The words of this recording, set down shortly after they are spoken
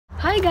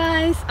Hi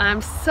guys,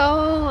 I'm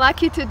so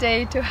lucky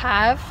today to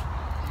have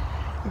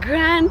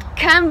Grant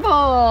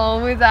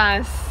Campbell with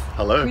us.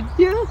 Hello. Could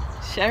you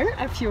share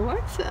a few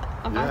words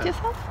about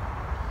yourself?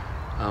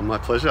 My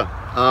pleasure.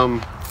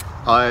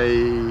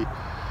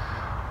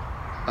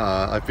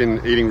 I've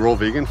been eating raw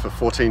vegan for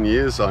 14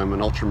 years. I'm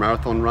an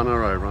ultramarathon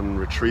runner. I run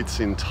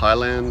retreats in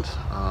Thailand.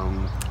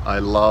 I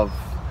love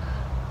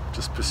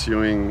just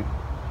pursuing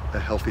a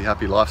healthy,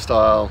 happy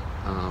lifestyle,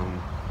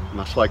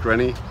 much like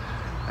Rennie.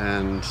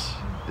 And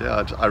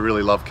yeah, I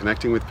really love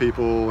connecting with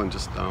people and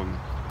just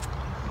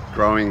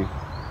growing,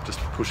 just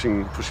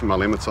pushing my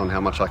limits on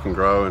how much I can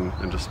grow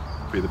and just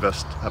be the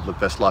best, have the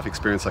best life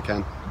experience I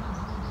can.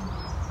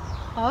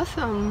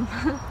 Awesome.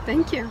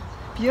 Thank you.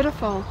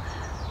 Beautiful.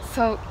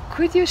 So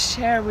could you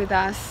share with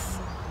us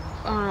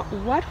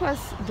what was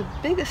the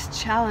biggest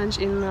challenge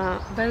in the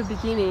very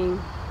beginning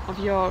of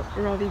your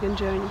raw vegan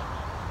journey?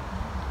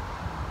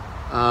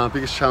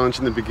 Biggest challenge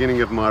in the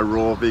beginning of my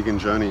raw vegan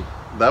journey,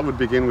 that would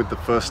begin with the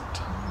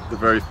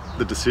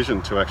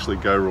decision to actually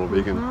go raw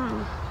vegan.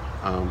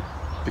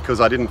 Because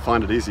I didn't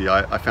find it easy.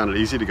 I found it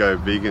easy to go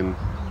vegan,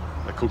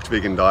 a cooked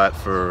vegan diet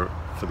for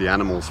the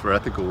animals for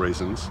ethical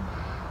reasons.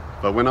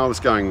 But when I was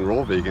going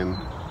raw vegan,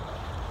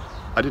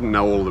 I didn't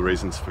know all the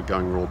reasons for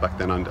going raw back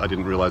then. I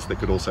didn't realize there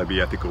could also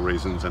be ethical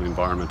reasons and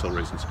environmental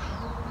reasons,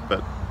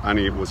 but I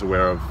only was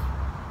aware of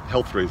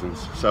health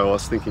reasons. So I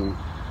was thinking,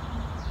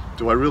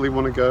 do I really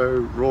want to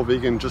go raw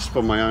vegan just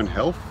for my own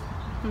health?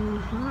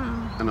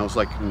 And I was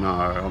like, no,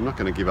 I'm not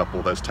going to give up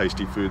all those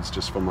tasty foods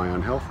just for my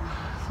own health.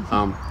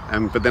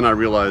 But then I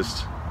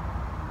realized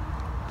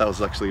that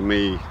was actually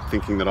me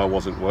thinking that I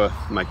wasn't worth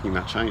making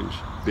that change.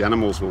 The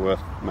animals were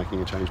worth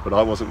making a change, but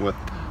I wasn't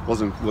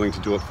willing to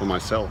do it for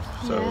myself.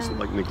 So I was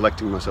like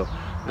neglecting myself,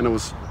 and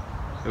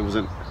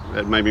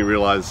it made me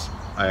realize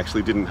I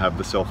actually didn't have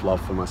the self-love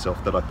for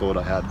myself that I thought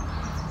I had.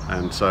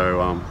 And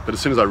so, but as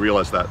soon as I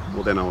realized that,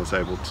 well, then I was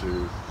able to,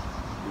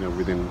 you know,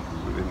 within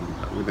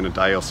a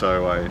day or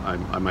so,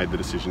 I made the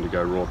decision to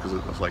go raw, because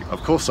I was like,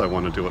 of course I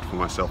want to do it for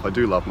myself. I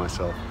do love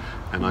myself,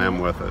 and I am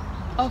worth it.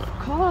 Of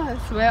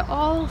course, we're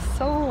all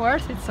so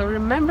worth it. So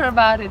remember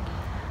about it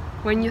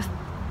when you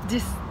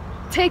just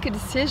take a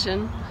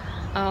decision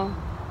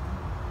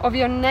of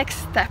your next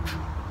step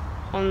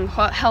on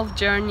health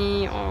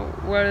journey, or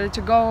whether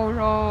to go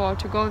raw or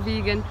to go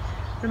vegan.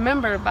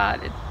 Remember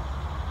about it.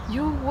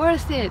 You're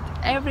worth it.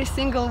 Every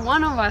single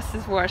one of us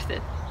is worth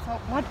it. So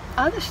what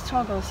other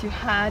struggles you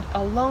had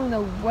along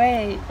the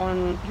way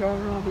on your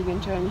raw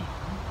vegan journey?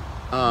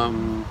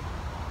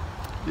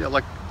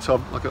 Yeah,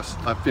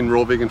 I've been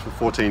raw vegan for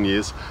 14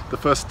 years. The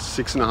first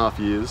 6.5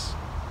 years,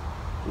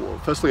 well,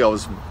 firstly I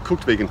was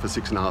cooked vegan for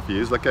 6.5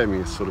 years. That gave me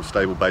a sort of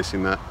stable base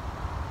in that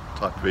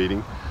type of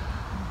eating.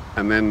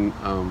 And then,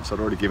 so I'd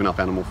already given up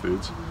animal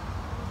foods.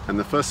 And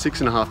the first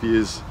 6.5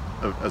 years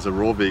as a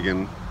raw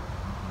vegan,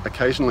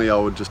 occasionally I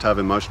would just have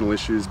emotional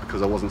issues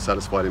because I wasn't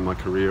satisfied in my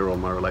career or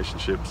my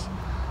relationships.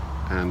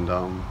 And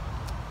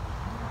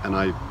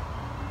I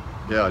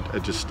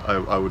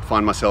would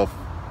find myself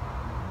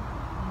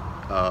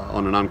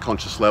on an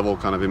unconscious level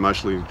kind of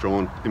emotionally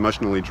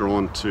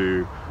drawn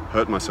to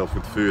hurt myself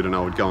with food, and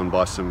I would go and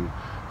buy some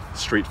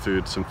street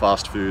food, some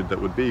fast food that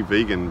would be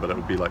vegan, but it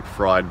would be like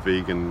fried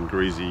vegan,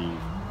 greasy,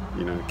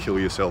 you know, kill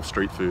yourself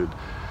street food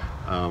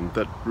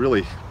that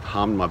really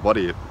harmed my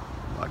body.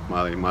 Like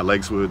my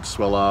legs would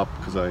swell up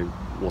because I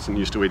wasn't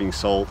used to eating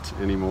salt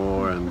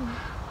anymore, and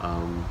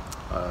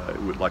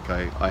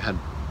I had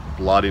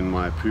blood in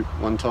my poop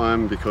one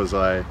time because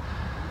I,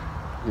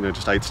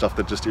 just ate stuff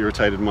that just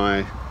irritated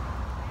my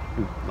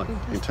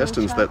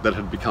intestines that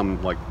had become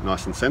like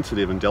nice and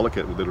sensitive and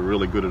delicate, that are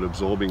really good at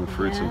absorbing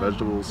fruits and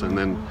vegetables. And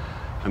then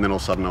all of a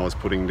sudden I was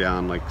putting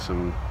down like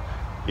some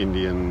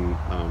Indian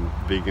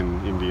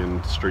vegan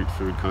Indian street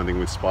food kind of thing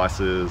with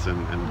spices,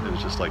 and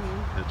it's just like,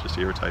 it just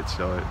irritates.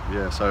 So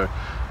so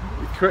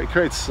it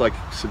creates like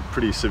some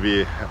pretty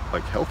severe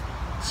like health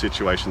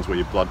situations where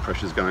your blood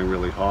pressure is going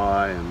really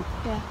high, and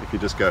if you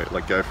just go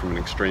from an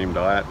extreme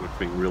diet with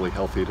being really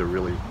healthy to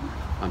really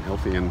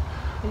unhealthy. And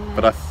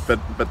but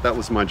that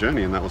was my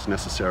journey, and that was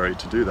necessary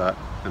to do that.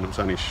 And it was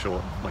only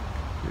short, like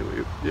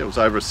it was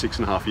over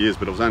 6.5 years,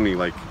 but it was only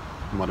like,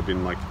 it might have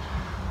been like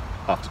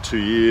after 2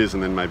 years,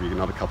 and then maybe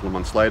another couple of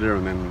months later,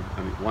 and then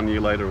only 1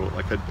 year later, or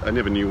like I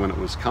never knew when it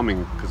was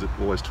coming, because it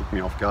always took me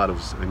off guard. It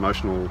was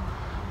emotional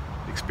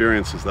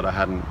experiences that I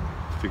hadn't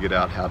figured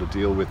out how to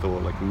deal with,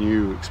 or like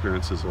new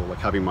experiences, or like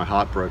having my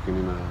heart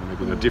broken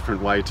maybe in a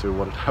different way to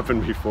what had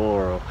happened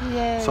before, or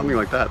something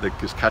like that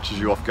just catches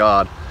you off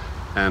guard.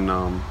 And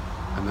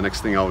the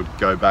next thing, I would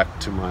go back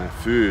to my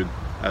food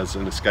as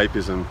an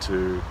escapism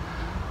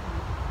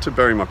to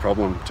bury my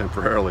problem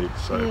temporarily.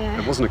 So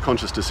it wasn't a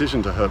conscious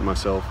decision to hurt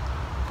myself,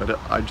 but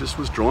I just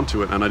was drawn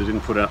to it, and I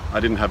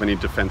didn't have any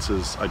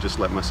defenses. I just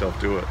let myself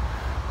do it.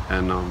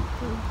 And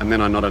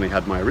then I not only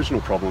had my original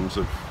problems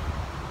of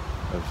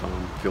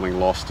feeling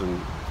lost and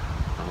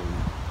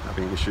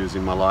having issues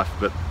in my life,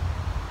 but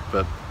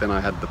then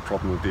I had the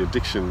problem of the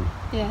addiction,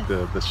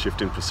 the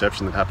shift in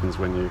perception that happens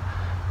when you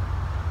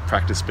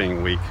practice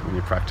being weak, when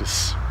you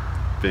practice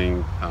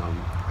being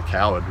a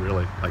coward,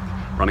 really, like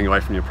running away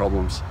from your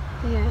problems.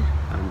 Yeah.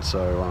 And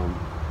so,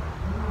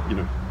 you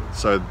know,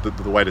 so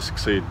the way to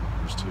succeed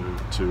is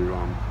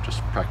to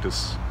just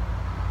practice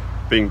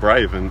being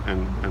brave and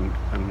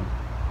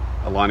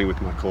aligning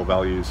with my core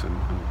values and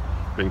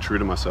being true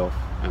to myself,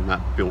 and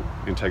that built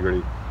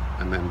integrity.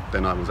 And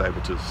then I was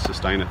able to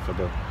sustain it for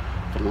the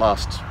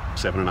last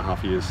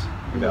 7.5 years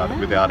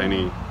without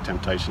any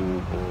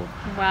temptation or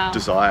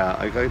desire.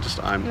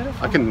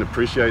 I can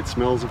appreciate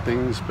smells of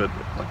things, but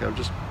like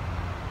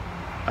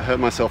I hurt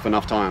myself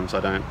enough times. I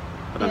don't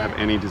have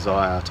any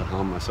desire to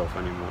harm myself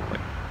anymore.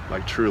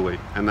 Like truly,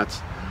 and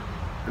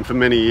for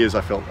many years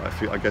I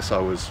guess I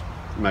was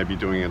maybe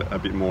doing it a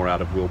bit more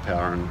out of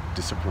willpower and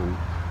discipline,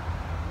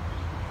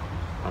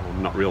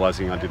 not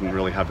realizing I didn't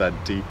really have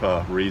that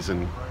deeper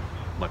reason,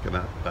 like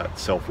that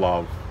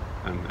self-love,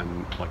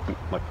 and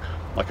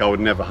like I would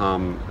never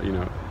harm, you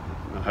know,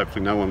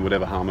 hopefully no one would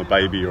ever harm a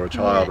baby or a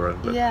child or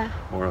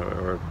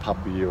a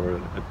puppy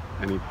or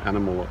any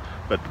animal,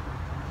 but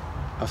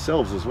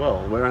ourselves as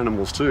well. We're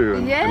animals too,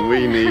 and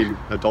we need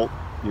adult,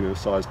 you know,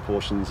 sized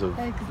portions of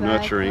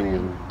nurturing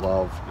and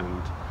love.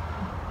 And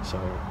so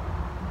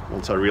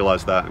once I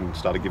realized that and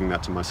started giving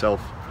that to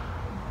myself,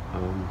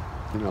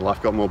 you know,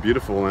 life got more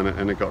beautiful,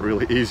 and it got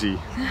really easy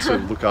to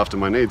look after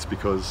my needs,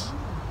 because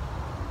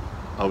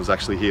I was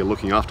actually here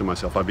looking after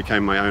myself. I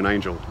became my own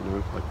angel, you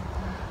know, like,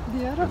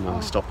 and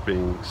I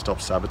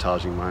stopped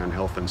sabotaging my own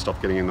health and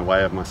stopped getting in the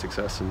way of my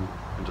success, and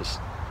just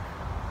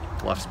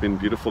life's been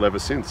beautiful ever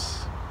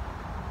since.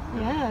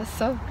 Yeah,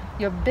 so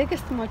your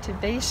biggest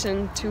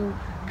motivation to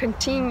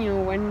continue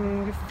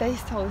when you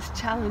faced all these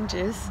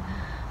challenges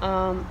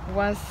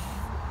was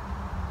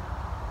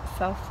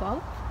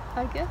self-love,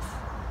 I guess?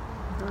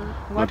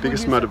 My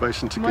biggest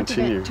motivation to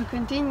continue. To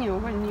continue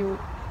when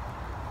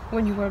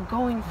you were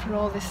going through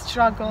all this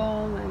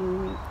struggle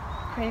and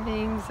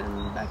cravings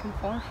and back and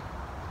forth.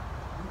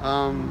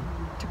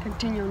 To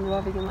continue on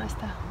your vegan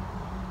lifestyle.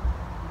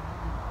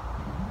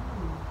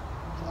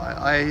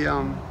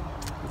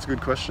 That's a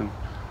good question.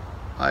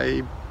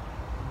 I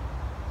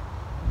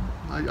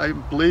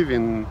believe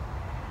in,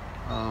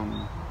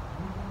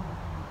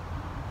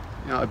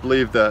 you know, I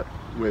believe that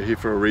we're here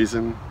for a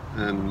reason,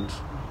 and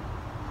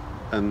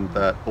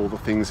that all the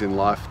things in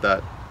life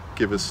that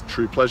give us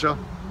true pleasure,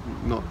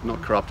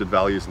 not corrupted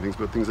values and things,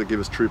 but things that give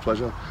us true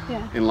pleasure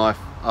in life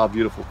are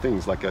beautiful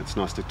things. Like, it's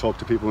nice to talk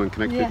to people and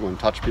connect people and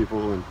touch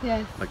people, and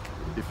like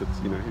if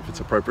it's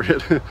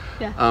appropriate.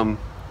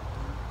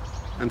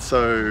 And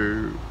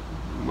so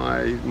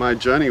my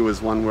journey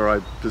was one where I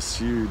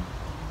pursued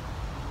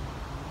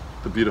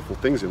the beautiful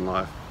things in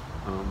life,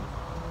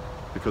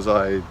 because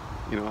I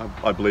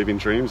believe in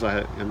dreams.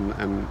 And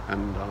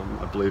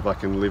I believe I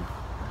can live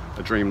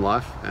a dream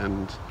life,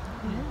 and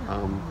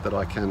that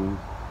I can,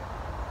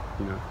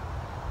 you know.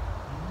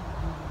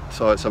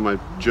 So my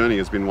journey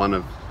has been one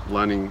of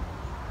learning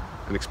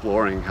and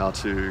exploring how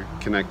to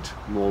connect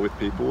more with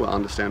people,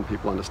 understand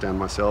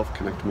myself,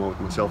 connect more with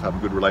myself, have a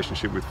good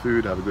relationship with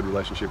food, have a good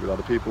relationship with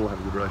other people, have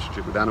a good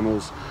relationship with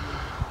animals,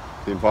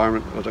 the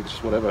environment, or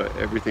just whatever,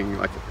 everything,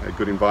 like a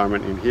good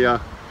environment in here,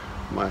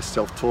 my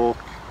self-talk,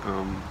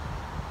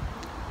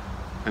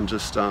 and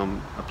just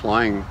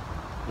applying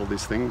all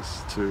these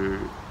things to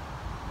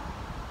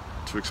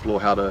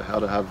explore how to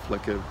have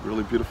like a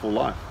really beautiful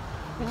life.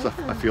 Because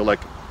I feel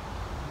like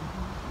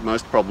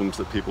most problems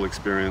that people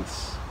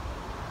experience,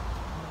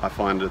 I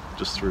find it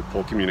just through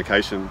poor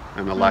communication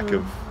and a lack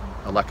of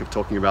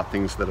talking about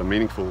things that are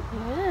meaningful.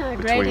 Yeah,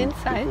 great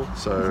insight. People.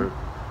 So,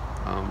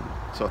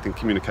 so I think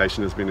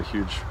communication has been a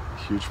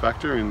huge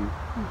factor in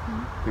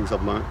things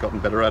I've gotten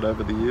better at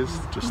over the years,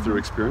 just through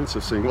experience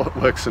of seeing what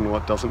works and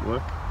what doesn't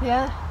work.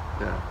 Yeah.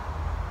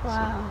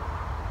 Wow.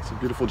 So it's a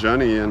beautiful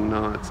journey, and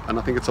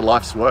I think it's a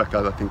life's work.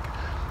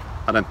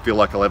 I don't feel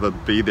like I'll ever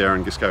be there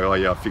and just go, oh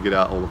yeah, I figured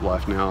out all of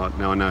life now.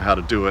 Now I know how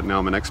to do it. Now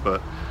I'm an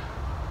expert.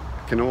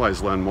 I can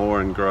always learn more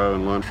and grow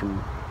and learn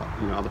from,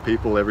 you know, other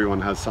people.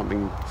 Everyone has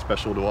something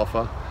special to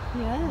offer.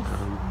 Yes.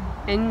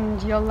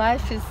 And your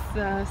life is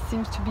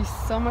seems to be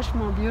so much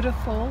more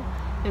beautiful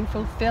and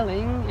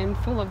fulfilling and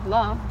full of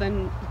love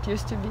than it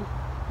used to be.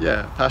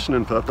 Yeah, passion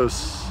and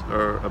purpose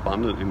are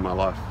abundant in my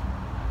life,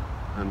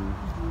 and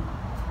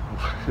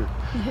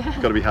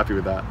got to be happy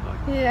with that. Like,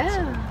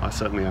 so I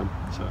certainly am.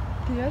 So.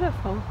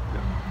 Beautiful.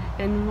 Yeah.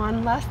 And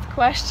one last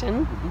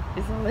question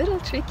is a little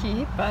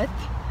tricky, but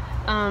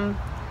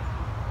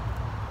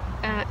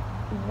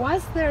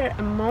was there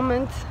a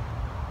moment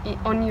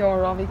on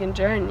your raw vegan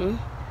journey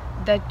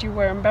that you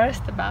were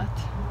embarrassed about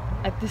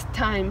at this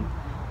time,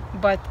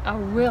 but are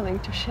willing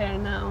to share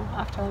now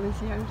after all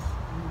these years?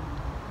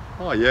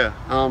 Oh yeah,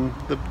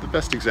 the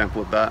best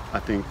example of that, I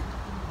think,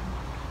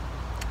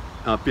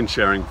 I've been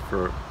sharing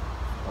for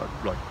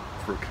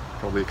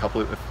probably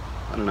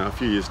a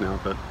few years now,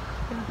 but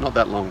not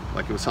that long.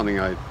 Like, it was something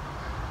I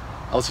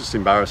was just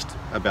embarrassed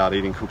about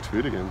eating cooked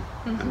food again,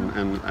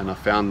 and I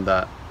found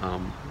that,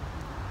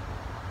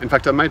 in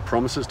fact, I made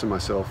promises to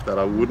myself that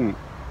I wouldn't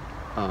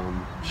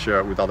share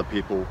it with other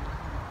people,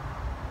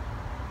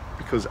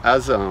 because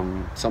as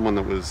someone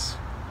that was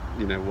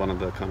you know, one of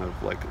the kind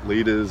of like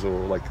leaders, or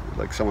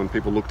like someone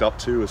people looked up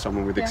to as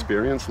someone with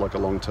experience, like a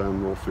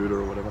long-term raw fooder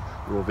or whatever,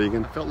 raw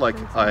vegan. I felt like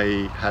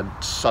I had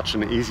such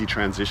an easy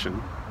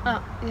transition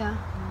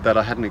that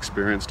I hadn't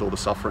experienced all the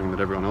suffering that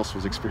everyone else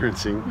was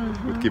experiencing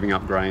with giving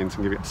up grains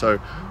and giving. So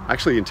I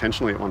actually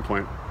intentionally at one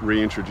point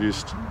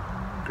reintroduced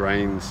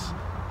grains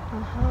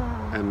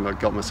and I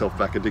got myself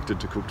back addicted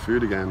to cooked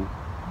food again.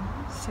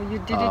 So you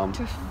did it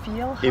to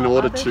feel how in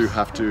order others to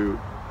have to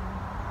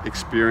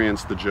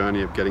experience the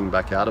journey of getting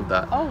back out of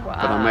that. Oh wow.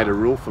 But I made a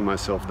rule for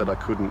myself that I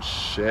couldn't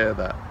share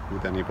that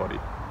with anybody.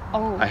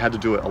 Oh. I had to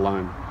do it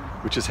alone,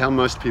 which is how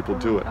most people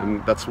do it,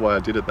 and that's why I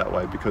did it that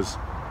way, because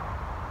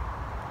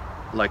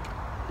like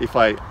if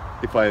I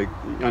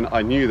and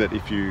I knew that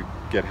if you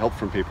get help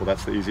from people,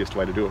 that's the easiest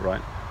way to do it,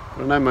 right?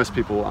 But I know most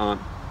people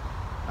aren't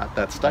at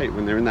that state.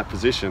 When they're in that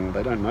position,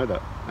 they don't know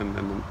that,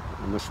 and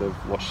unless they've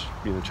watched,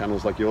 you know,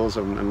 channels like yours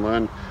and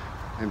learn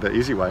in the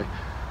easy way.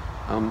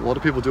 A lot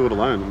of people do it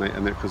alone,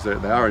 and because they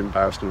are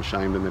embarrassed and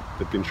ashamed, and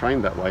they've been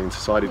trained that way in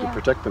society to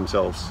protect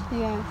themselves.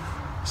 Yes.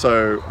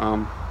 So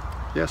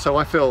so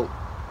I felt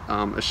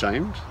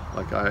ashamed.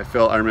 Like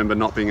I remember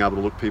not being able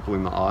to look people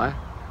in the eye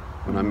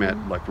when I met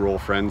like raw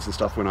friends and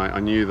stuff. When I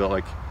knew that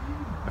like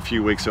a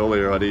few weeks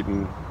earlier I'd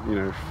eaten, you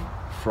know,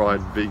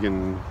 fried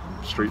vegan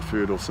street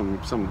food or some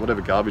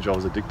whatever garbage I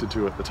was addicted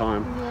to at the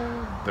time.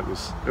 It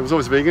was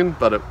always vegan,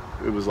 but it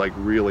was like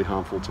really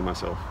harmful to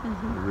myself,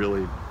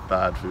 really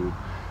bad food.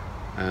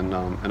 And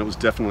it was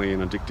definitely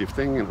an addictive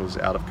thing, and it was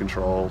out of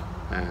control,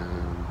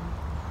 and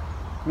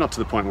not to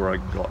the point where I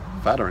got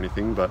fat or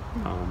anything, but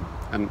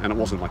and it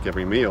wasn't like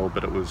every meal,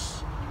 but it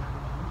was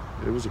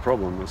a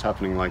problem. It was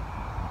happening like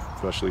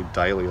virtually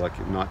daily. Like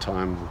at night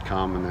time would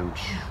come and then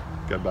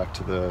go back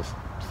to the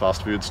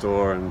fast food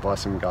store and buy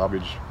some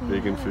garbage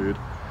vegan food,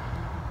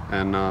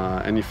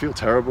 and you feel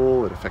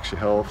terrible. It affects your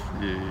health.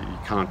 You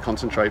can't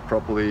concentrate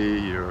properly.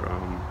 You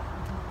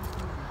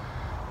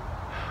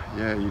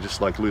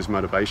just like lose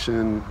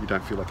motivation. You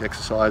don't feel like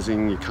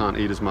exercising. You can't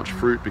eat as much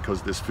fruit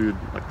because there's food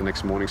like the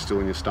next morning still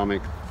in your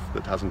stomach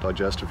that hasn't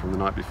digested from the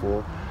night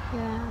before.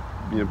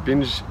 You know,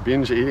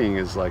 binge eating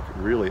is like a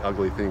really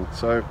ugly thing.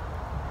 So,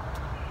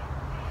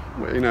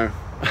 you know,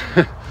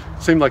 it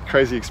seemed like a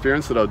crazy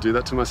experience that I'd do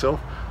that to myself,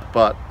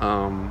 but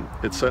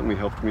it certainly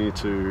helped me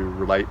to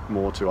relate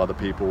more to other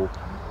people,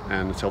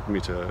 and it's helped me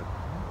to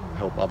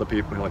help other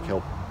people, like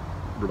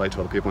relate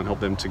to other people and help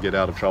them to get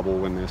out of trouble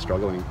when they're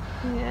struggling.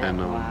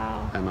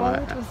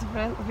 It was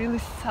really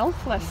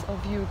selfless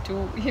of you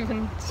to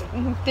even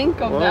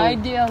think of the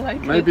idea.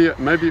 Like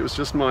maybe it was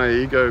just my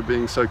ego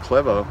being so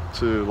clever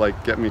to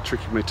like trick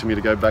me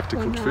to go back to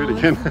cooked food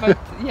again. But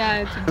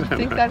to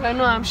think that, I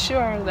know, I'm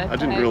sure that I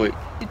didn't really.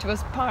 It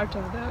was part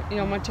of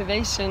the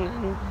motivation,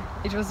 and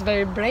it was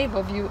very brave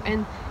of you,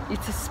 and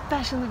it's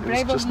especially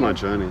brave of you. It's just my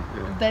journey.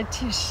 That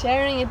you're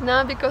sharing it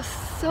now, because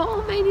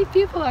so many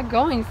people are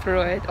going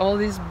through it, all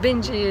these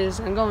binges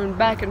and going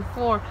back and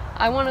forth.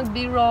 I want to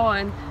be raw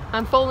and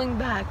I'm falling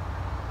back.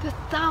 There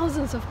are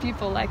thousands of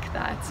people like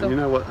that. So you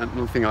know what?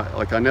 Another thing,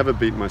 I never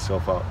beat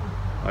myself up.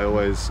 I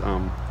always,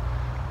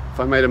 if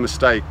I made a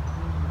mistake,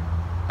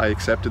 I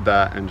accepted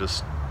that and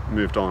just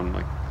moved on.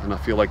 And I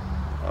feel like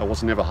I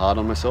was never hard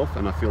on myself,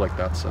 and I feel like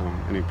that's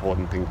an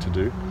important thing to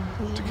do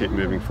to keep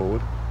moving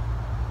forward.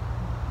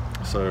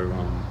 So,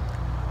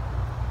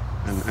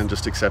 and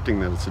just accepting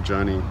that it's a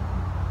journey,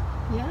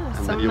 and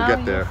so that you'll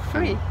get there.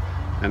 Free.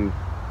 And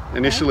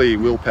initially,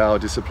 willpower,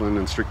 discipline,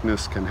 and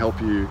strictness can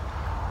help you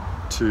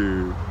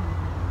to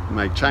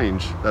make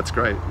change. That's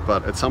great,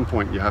 but at some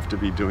point, you have to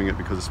be doing it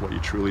because it's what you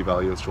truly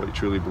value, it's what you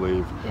truly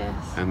believe,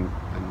 and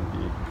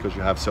because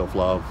you have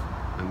self-love,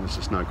 and there's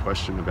just no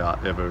question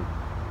about ever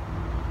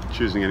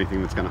choosing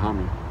anything that's going to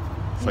harm you.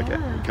 It's like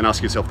you can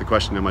ask yourself the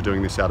question: am I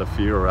doing this out of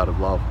fear or out of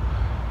love?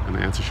 And the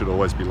answer should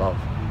always be love.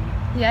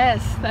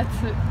 Yes, that's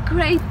a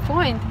great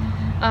point.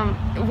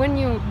 When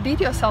you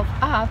beat yourself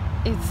up,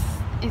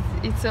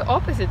 it's the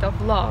opposite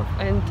of love.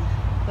 And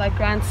like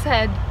Grant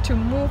said, to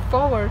move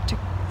forward, to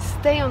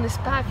stay on this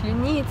path, you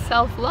need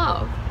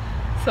self-love.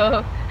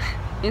 So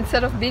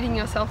instead of beating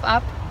yourself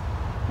up,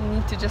 you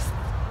need to just,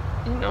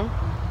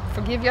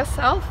 forgive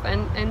yourself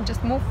and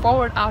just move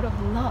forward out of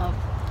love.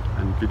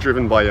 And be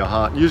driven by your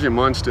heart. Use your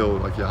mind still,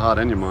 like your heart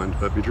and your mind,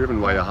 but be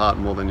driven by your heart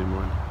more than your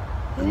mind.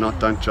 And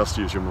don't just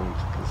use your mind,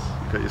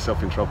 because you get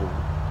yourself in trouble.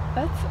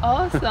 That's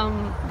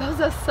awesome. Those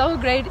are so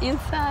great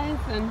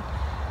insights, and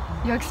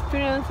your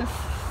experience is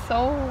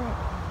so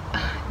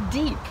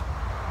deep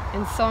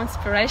and so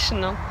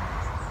inspirational.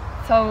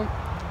 So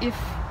if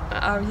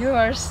our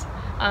viewers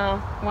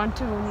want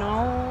to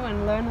know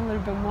and learn a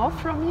little bit more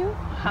from you,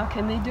 how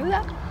can they do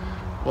that?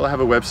 Well, I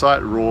have a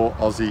website,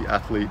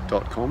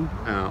 rawausieathlete.com.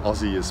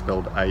 Aussie is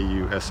spelled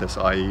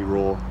A-U-S-S-I-E,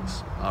 raw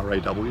is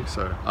R-A-W,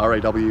 so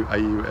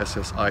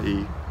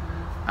R-A-W-A-U-S-S-I-E,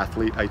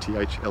 athlete,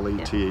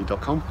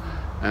 A-T-H-L-E-T-E.com.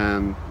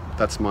 And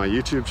that's my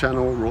YouTube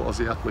channel, Raw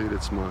Aussie Athlete.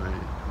 It's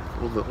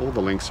all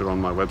the links are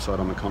on my website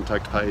on the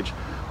contact page.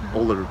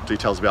 All the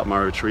details about my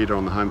retreat are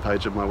on the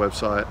homepage of my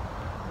website.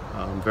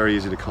 Very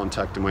easy to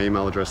contact, and my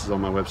email address is on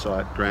my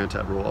website,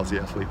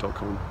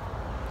 grant@rawaussieathlete.com.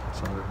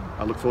 So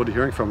I look forward to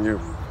hearing from you.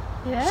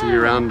 Yeah. See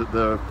you around at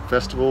the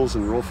festivals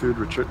and raw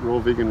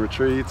vegan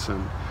retreats,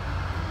 and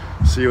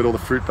see you at all the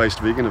fruit-based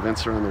vegan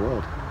events around the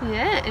world.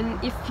 Yeah,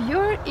 and if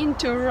you're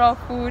into raw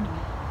food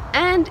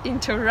and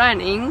into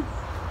running,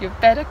 you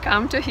better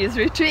come to his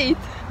retreat,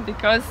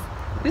 because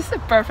this is a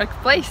perfect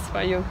place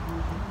for you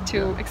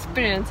to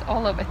experience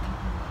all of it.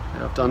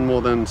 Yeah, I've done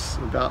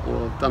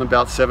I've done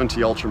about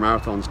 70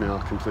 ultramarathons now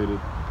completed.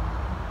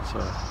 So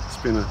it's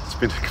been a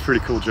pretty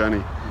cool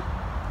journey.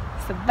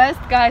 It's the best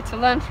guy to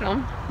learn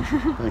from.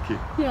 Thank you.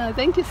 Yeah,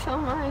 thank you so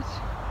much.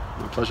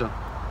 My pleasure.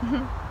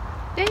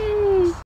 Thanks.